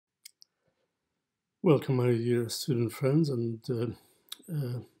Welcome, my student friends, and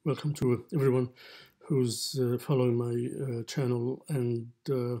welcome to everyone who's following my channel and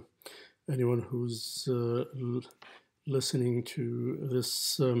anyone who's listening to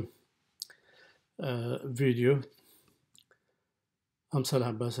this video. I'm Salah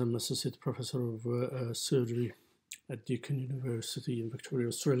Abbas. I'm Associate Professor of Surgery at Deakin University in Victoria,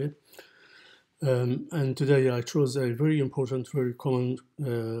 Australia. And today I chose a very important, very common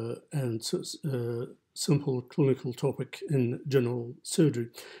and simple clinical topic in general surgery,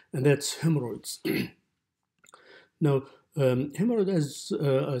 and that's hemorrhoids. Now, hemorrhoid, as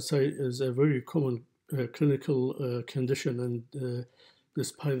I say, is a very common clinical condition, and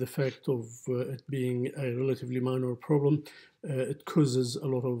despite the fact of it being a relatively minor problem, it causes a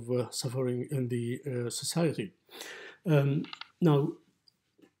lot of suffering in the society. Now,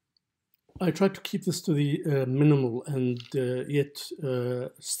 I try to keep this to the minimal and yet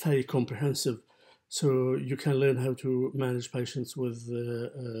stay comprehensive, so you can learn how to manage patients with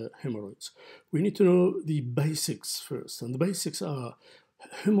hemorrhoids. We need to know the basics first, and the basics are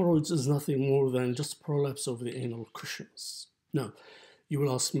hemorrhoids is nothing more than just prolapse of the anal cushions. Now, you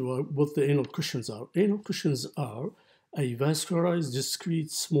will ask me what the anal cushions are. Anal cushions are a vascularized,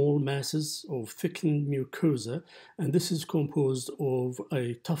 discrete, small masses of thickened mucosa, and this is composed of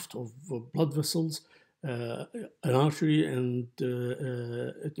a tuft of blood vessels, an artery, and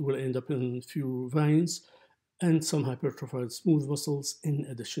it will end up in a few veins, and some hypertrophied smooth muscles, in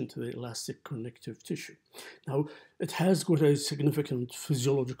addition to the elastic connective tissue. Now, it has got a significant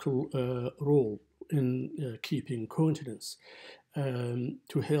physiological role in keeping continence,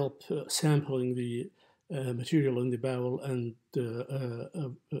 to help sampling the material in the bowel and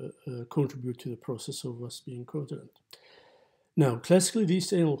contribute to the process of us being continent. Now, classically,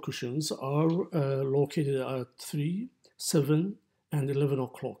 these anal cushions are located at 3, 7, and 11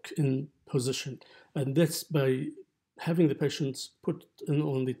 o'clock in position, and that's by having the patients put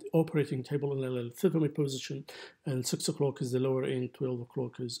on the operating table in a lithotomy position, and 6 o'clock is the lower end, 12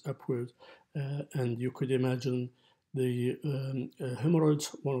 o'clock is upward, and you could imagine the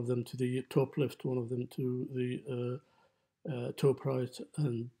hemorrhoids, one of them to the top left, one of them to the top right,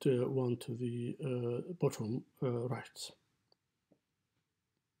 and one to the bottom right.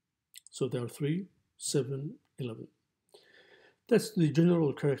 So there are 3, 7, 11. That's the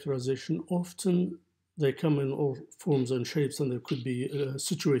general characterization. Often they come in all forms and shapes, and they could be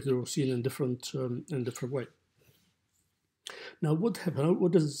situated or seen in different way. Now, what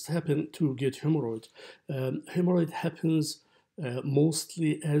does happen to get hemorrhoid? Hemorrhoid happens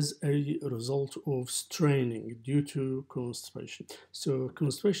mostly as a result of straining due to constipation. So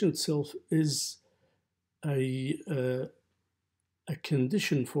constipation itself is a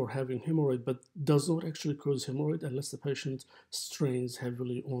condition for having hemorrhoid, but does not actually cause hemorrhoid unless the patient strains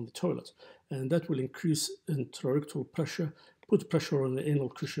heavily on the toilet. And that will increase intrarectal pressure, put pressure on the anal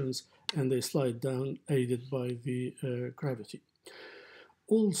cushions, and they slide down, aided by the gravity.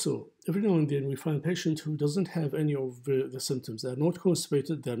 Also, every now and then we find patients who doesn't have any of the symptoms. They're not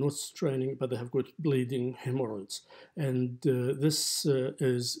constipated, they're not straining, but they have got bleeding hemorrhoids. And this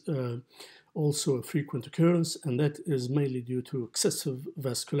is also a frequent occurrence, and that is mainly due to excessive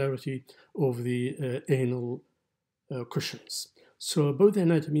vascularity of the anal cushions. So about the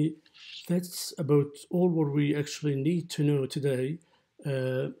anatomy, that's about all what we actually need to know today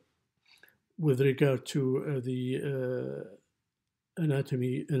with regard to the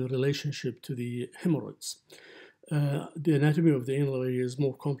anatomy in relationship to the hemorrhoids. The anatomy of the anal area is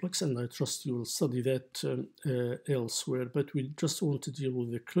more complex, and I trust you will study that elsewhere, but we just want to deal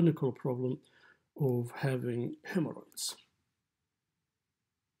with the clinical problem of having hemorrhoids.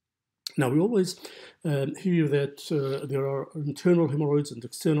 Now, we always hear that there are internal hemorrhoids and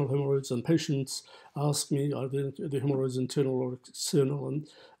external hemorrhoids, and patients ask me, are the hemorrhoids internal or external?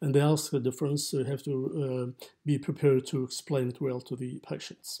 And they ask the difference, so you have to be prepared to explain it well to the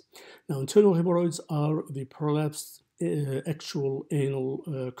patients. Now, internal hemorrhoids are the prolapsed actual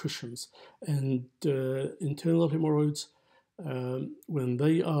anal cushions, and internal hemorrhoids, when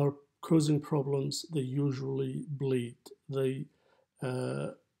they are causing problems, they usually bleed. They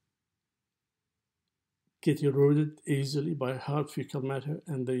get eroded easily by hard fecal matter,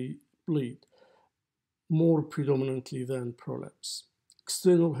 and they bleed more predominantly than prolapse.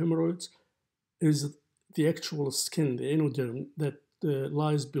 External hemorrhoids is the actual skin, the enoderm, that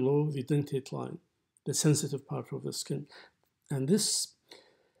lies below the dentate line, the sensitive part of the skin. And this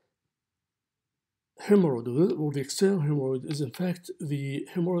hemorrhoid, or the external hemorrhoid, is in fact the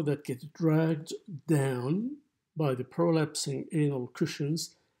hemorrhoid that gets dragged down by the prolapsing anal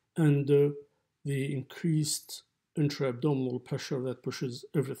cushions under the increased intra-abdominal pressure that pushes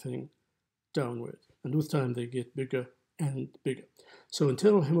everything downward, and with time they get bigger and bigger. So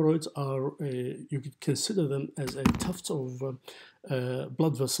internal hemorrhoids are, you could consider them as a tuft of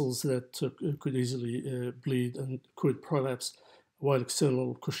blood vessels that could easily bleed and could prolapse, while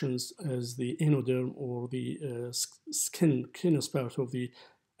external cushions as the anoderm or the skinous part of the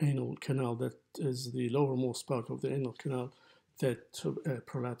anal canal, that is the lowermost part of the anal canal, that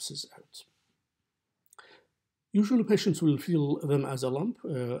prolapses out. Usually patients will feel them as a lump,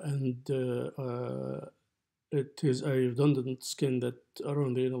 and it is a redundant skin that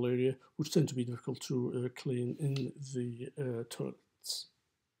around the anal area, which tend to be difficult to clean in the toilets.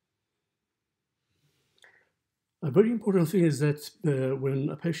 A very important thing is that when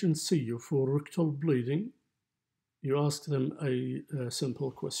a patient sees you for rectal bleeding, you ask them a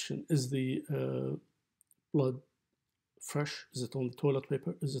simple question. Is the blood fresh? Is it on the toilet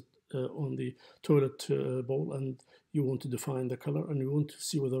paper? Is it on the toilet bowl? And you want to define the color, and you want to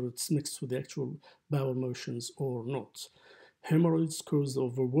see whether it's mixed with the actual bowel motions or not. Hemorrhoids cause the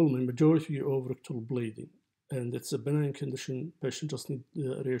overwhelming majority of rectal bleeding, and it's a benign condition. Patients just need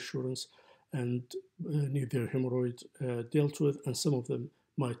reassurance and need their hemorrhoid dealt with, and some of them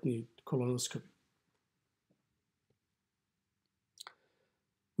might need colonoscopy.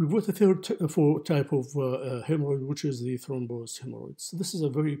 We've got a third type of hemorrhoid, which is the thrombosed hemorrhoids. This is a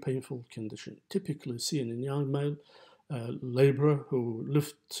very painful condition, typically seen in young male laborer who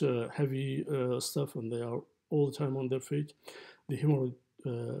lift heavy stuff, and they are all the time on their feet. The hemorrhoid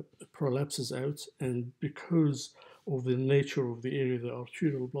prolapses out, and because of the nature of the area, the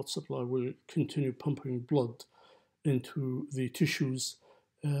arterial blood supply will continue pumping blood into the tissues,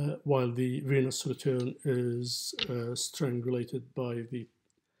 while the venous return is strangulated by the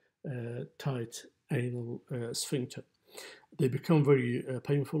tight anal sphincter. They become very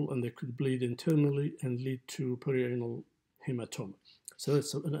painful, and they could bleed internally and lead to perianal hematoma. So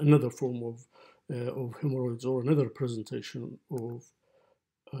that's another form of hemorrhoids, or another presentation of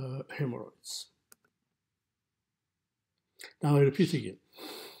hemorrhoids. Now I repeat again.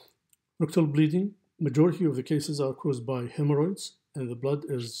 Rectal bleeding, majority of the cases are caused by hemorrhoids, and the blood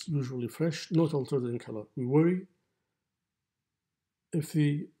is usually fresh, not altered in color. We worry if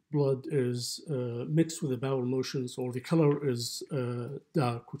the blood is mixed with the bowel motions, or the color is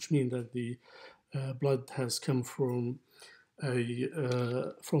dark, which means that the blood has come from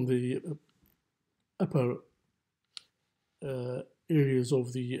the upper areas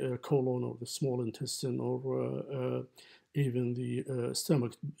of the colon or the small intestine, or even the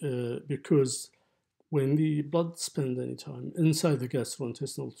stomach, because when the blood spends any time inside the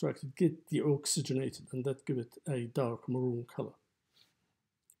gastrointestinal tract, it gets deoxygenated, and that gives it a dark maroon color.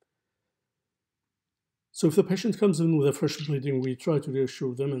 So if the patient comes in with a fresh bleeding, we try to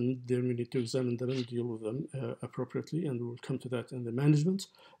reassure them, and then we need to examine them and deal with them appropriately, and we will come to that in the management.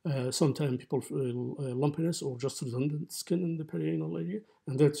 Sometimes people feel lumpiness or just redundant skin in the perianal area,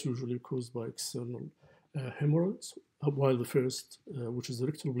 and that's usually caused by external hemorrhoids, while the first, which is the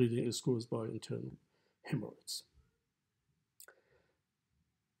rectal bleeding, is caused by internal hemorrhoids.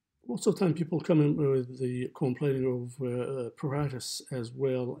 Lots of time people come in with the complaining of pruritus as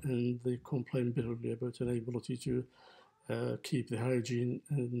well, and they complain bitterly about inability to keep the hygiene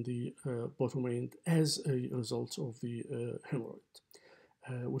in the bottom end as a result of the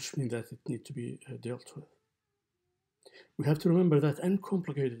hemorrhoid, which means that it needs to be dealt with. We have to remember that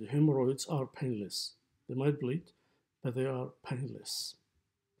uncomplicated hemorrhoids are painless. They might bleed, but they are painless.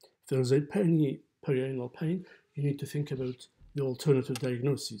 If there is any perianal pain, you need to think about the alternative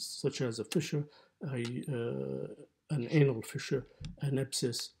diagnoses, such as a fissure, an anal fissure, an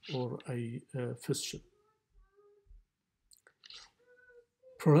abscess, or a fistula.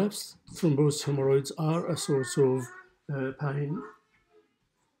 Perhaps thrombosed hemorrhoids are a source of pain,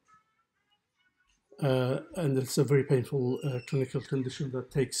 and it's a very painful clinical condition that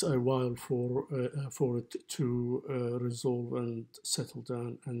takes a while for it to resolve and settle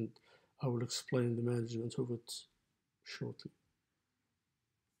down, and I will explain the management of it shortly.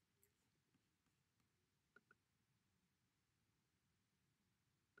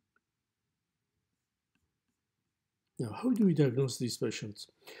 Now, how do we diagnose these patients?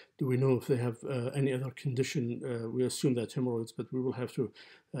 Do we know if they have any other condition? We assume that hemorrhoids, but we will have to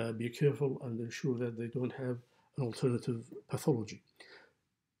be careful and ensure that they don't have an alternative pathology.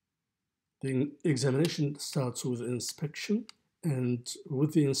 The examination starts with inspection, and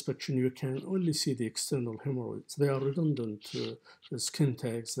with the inspection you can only see the external hemorrhoids. They are redundant skin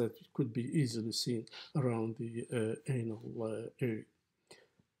tags that could be easily seen around the anal area.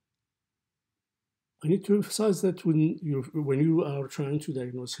 I need to emphasize that when you are trying to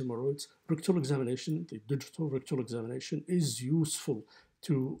diagnose hemorrhoids, rectal examination, the digital rectal examination, is useful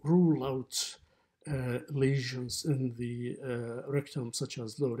to rule out lesions in the rectum, such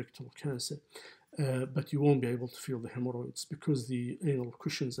as low rectal cancer. But you won't be able to feel the hemorrhoids because the anal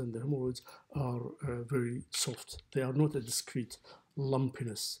cushions and the hemorrhoids are very soft. They are not a discrete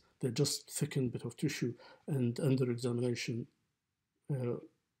lumpiness. They're just thickened bit of tissue, and under examination,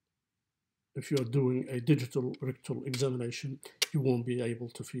 if you are doing a digital rectal examination, you won't be able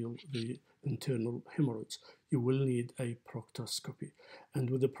to feel the internal hemorrhoids. You will need a proctoscopy. And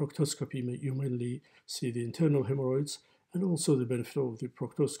with the proctoscopy, you mainly see the internal hemorrhoids, and also the benefit of the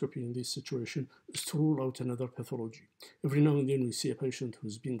proctoscopy in this situation is to rule out another pathology. Every now and then we see a patient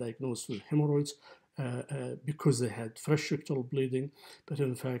who's been diagnosed with hemorrhoids because they had fresh rectal bleeding, but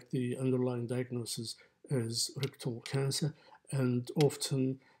in fact the underlying diagnosis is rectal cancer, and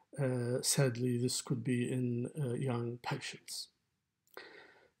often sadly, this could be in young patients.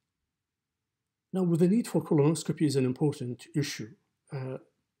 Now, with the need for colonoscopy is an important issue.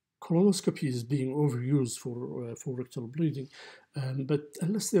 Colonoscopy is being overused for rectal bleeding, but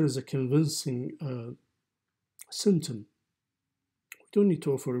unless there is a convincing symptom, we don't need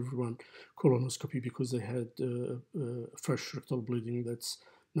to offer everyone colonoscopy because they had fresh rectal bleeding that's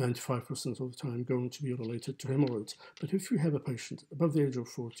 95% of the time going to be related to hemorrhoids. But if you have a patient above the age of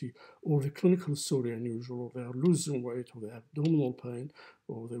 40, or the clinical story unusual, or they are losing weight, or they have abdominal pain,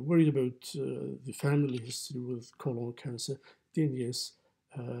 or they're worried about the family history with colon cancer, then yes,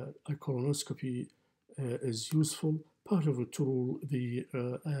 a colonoscopy is useful, part of it to rule the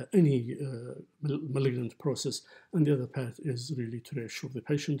any malignant process, and the other part is really to reassure the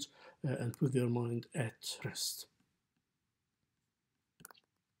patient and put their mind at rest.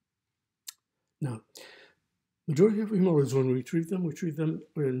 Now, majority of hemorrhoids, when we treat them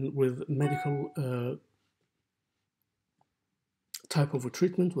with medical type of a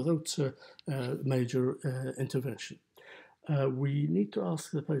treatment without major intervention. We need to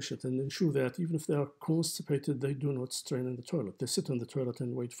ask the patient and ensure that even if they are constipated, they do not strain in the toilet. They sit on the toilet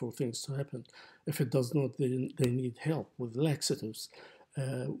and wait for things to happen. If it does not, then they need help with laxatives.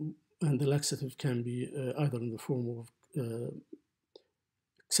 And the laxative can be either in the form of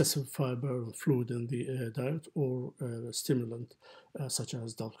excessive fiber and fluid in the diet, or stimulant such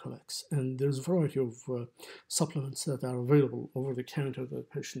as Dulcolax. And there's a variety of supplements that are available over the counter that the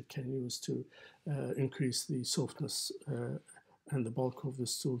patient can use to increase the softness and the bulk of the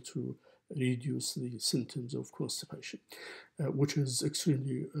stool to reduce the symptoms of constipation, which is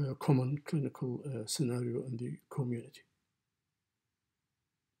extremely common clinical scenario in the community.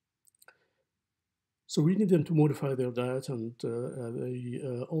 So we need them to modify their diet, and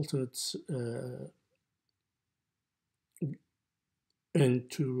the alternate end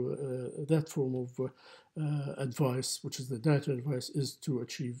to that form of advice, which is the diet advice, is to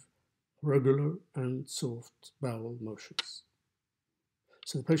achieve regular and soft bowel motions.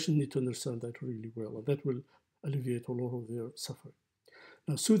 So the patient needs to understand that really well, and that will alleviate a lot of their suffering.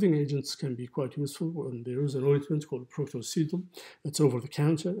 Now, soothing agents can be quite useful, and there is an ointment called Proctosedal. It's over the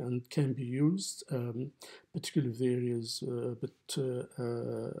counter and can be used, particularly if the area is a bit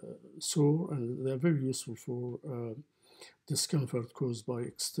sore, and they're very useful for discomfort caused by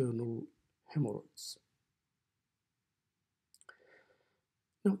external hemorrhoids.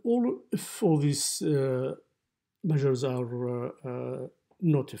 Now, if all these measures are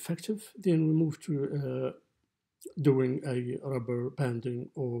not effective, then we move to doing a rubber banding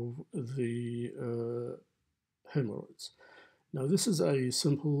of the hemorrhoids. Now, this is a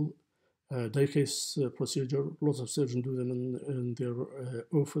simple day case procedure. Lots of surgeons do them in their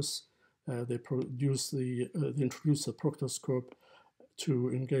office. They introduce the proctoscope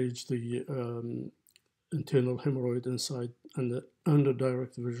to engage the internal hemorrhoid inside, and under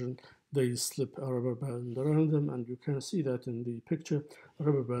direct vision, they slip a rubber band around them, and you can see that in the picture, a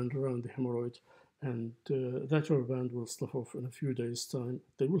rubber band around the hemorrhoid. And that rubber band will slip off in a few days' time.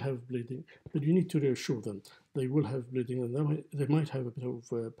 They will have bleeding, but you need to reassure them. They will have bleeding, and they might have a bit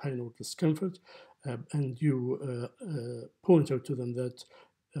of pain or discomfort. And you point out to them that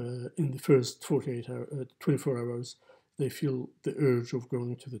in the first 24 hours, they feel the urge of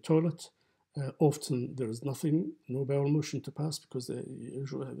going to the toilet. Often there is no bowel motion to pass because they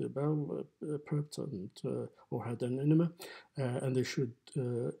usually have their bowel prepped and or had an enema, and they should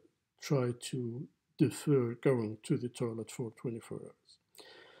try to defer going to the toilet for 24 hours.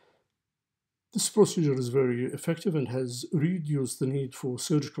 This procedure is very effective and has reduced the need for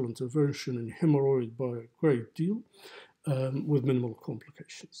surgical intervention in hemorrhoid by a great deal, with minimal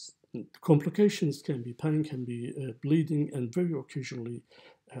complications. And complications can be pain, can be bleeding, and very occasionally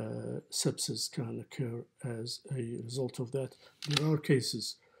sepsis can occur as a result of that. There are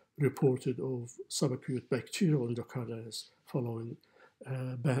cases reported of subacute bacterial endocarditis following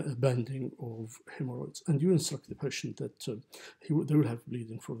banding of hemorrhoids. And you instruct the patient that they will have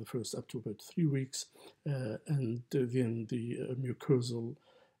bleeding for the first up to about 3 weeks, and then the mucosal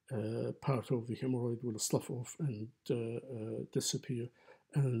part of the hemorrhoid will slough off and disappear,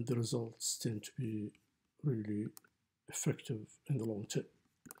 and the results tend to be really effective in the long term.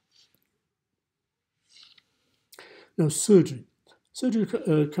 Now, surgery. Surgery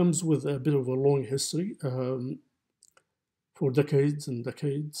comes with a bit of a long history. For decades and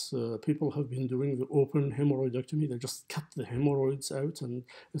decades, people have been doing the open hemorrhoidectomy. They just cut the hemorrhoids out, and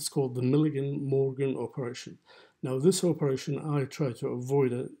it's called the Milligan-Morgan operation. Now, this operation, I try to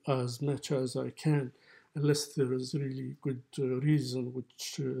avoid it as much as I can, unless there is really good reason,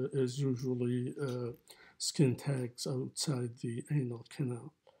 which is usually skin tags outside the anal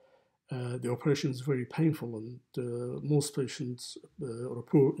canal. The operation is very painful, and most patients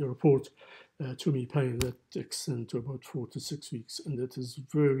report to me pain that extend to about 4 to 6 weeks, and it is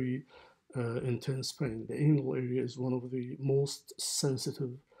very intense pain. The anal area is one of the most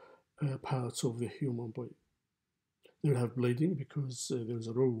sensitive parts of the human body. They'll have bleeding because there's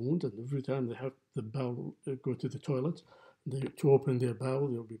a raw wound, and every time they have the bowel go to the toilet, to open their bowel,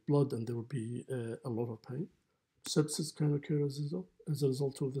 there will be blood, and there will be a lot of pain. Sepsis can occur as a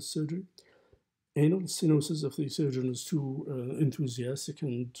result of the surgery. Anal stenosis, if the surgeon is too enthusiastic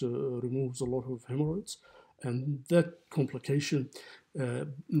and removes a lot of hemorrhoids, and that complication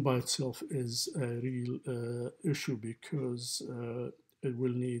by itself is a real issue, because it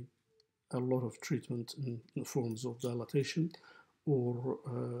will need a lot of treatment in forms of dilatation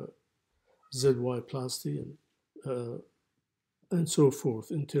or ZY-plasty and so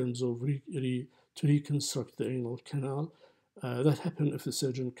forth, in terms of to reconstruct the anal canal. That happens if the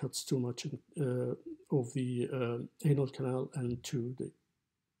surgeon cuts too much of the anal canal and too deep.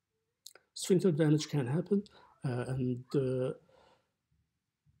 Sphincter damage can happen, and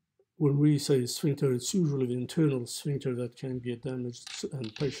when we say sphincter, it's usually the internal sphincter that can get damaged,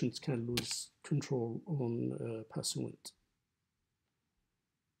 and patients can lose control on passing it.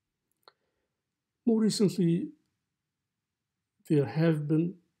 More recently, there have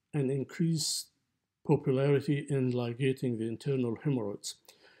been an increased popularity in ligating the internal hemorrhoids.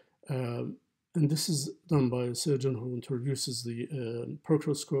 And this is done by a surgeon who introduces the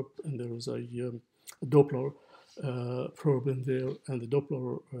proctoscope, and there is a Doppler probe in there, and the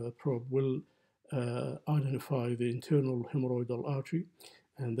Doppler probe will identify the internal hemorrhoidal artery,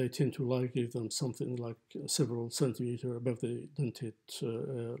 and they tend to ligate them something like several centimeters above the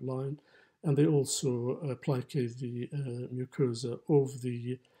dentate line, and they also placate the mucosa of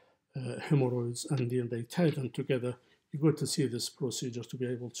the hemorrhoids, and then they tie them together. You got to see this procedure to be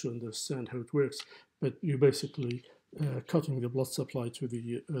able to understand how it works, but you're basically cutting the blood supply to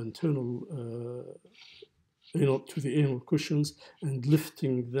the internal to the anal cushions and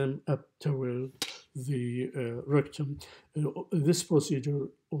lifting them up toward the rectum. This procedure,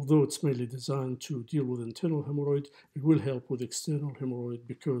 although it's mainly designed to deal with internal hemorrhoid, it will help with external hemorrhoid,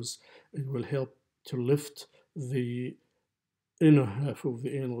 because it will help to lift the inner half of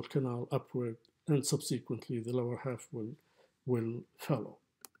the anal canal upward, and subsequently the lower half will follow.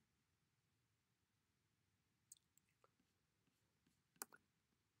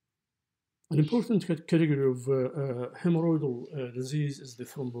 An important category of hemorrhoidal disease is the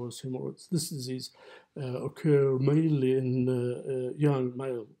thrombosed hemorrhoids. This disease occurs mainly in young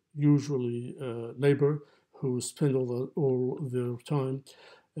male, usually labor, who spend all their time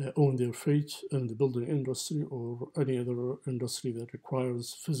on their feet in the building industry or any other industry that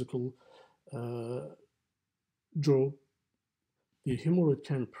requires physical job. The hemorrhoid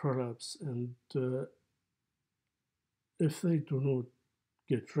can prolapse, and if they do not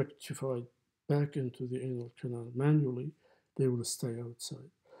get rectified back into the anal canal manually, they will stay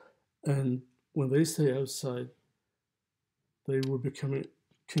outside. And when they stay outside, they will become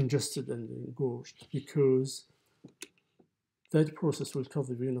congested and engorged, because that process will cut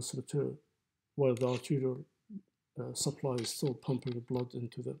the venous return while the arterial supply is still pumping blood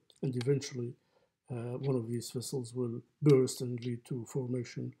into them. And eventually, one of these vessels will burst and lead to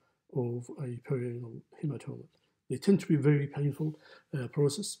formation of a perianal hematoma. They tend to be very painful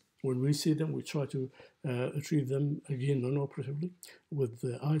process. When we see them, we try to treat them, again, non-operatively, with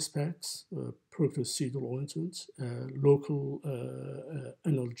ice packs, proctocidal ointments, local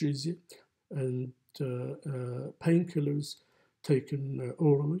analgesia, and painkillers taken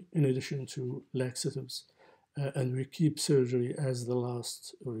orally, in addition to laxatives. And we keep surgery as the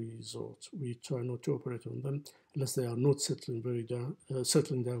last resort. We try not to operate on them unless they are not settling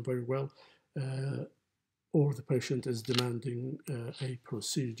down very well, or the patient is demanding a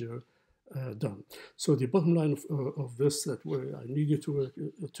procedure done. So the bottom line of this that I need you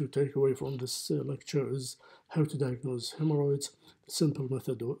to take away from this lecture is how to diagnose hemorrhoids, the simple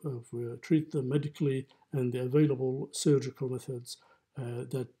method of treat them medically, and the available surgical methods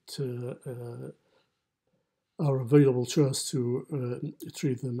that are available to us to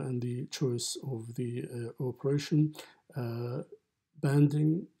treat them, and the choice of the operation.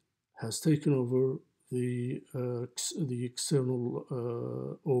 Banding has taken over the external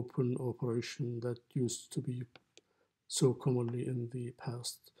open operation that used to be so commonly in the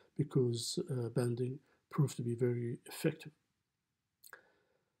past, because banding proved to be very effective.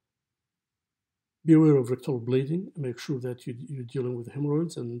 Be aware of rectal bleeding. Make sure that you're dealing with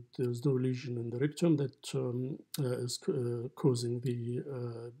hemorrhoids and there's no lesion in the rectum that is causing the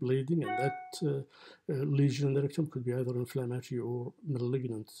bleeding, and that lesion in the rectum could be either inflammatory or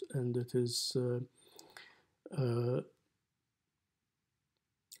malignant, and it is an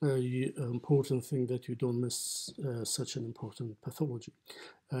important thing that you don't miss such an important pathology.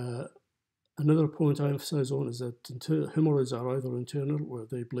 Another point I emphasize on is that hemorrhoids are either internal, where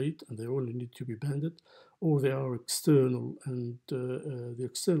they bleed and they only need to be banded, or they are external, and the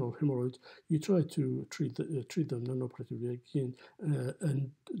external hemorrhoid, you try to treat them non-operatively again,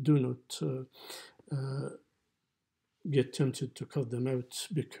 and do not get tempted to cut them out,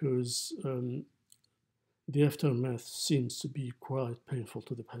 because the aftermath seems to be quite painful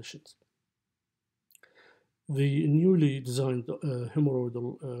to the patient. The newly designed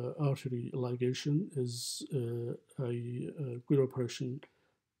hemorrhoidal artery ligation is a good operation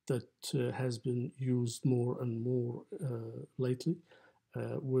that has been used more and more lately,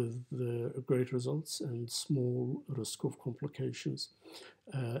 with great results and small risk of complications.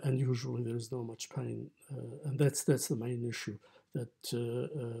 And usually there is not much pain, and that's the main issue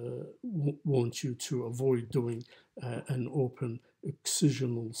that want you to avoid doing an open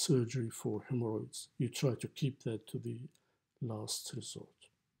excisional surgery for hemorrhoids. You try to keep that to the last resort.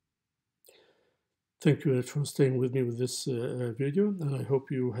 Thank you for staying with me with this video, and I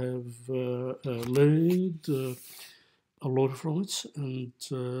hope you have learned a lot from it, and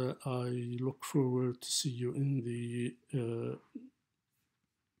I look forward to see you in the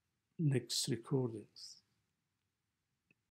next recordings.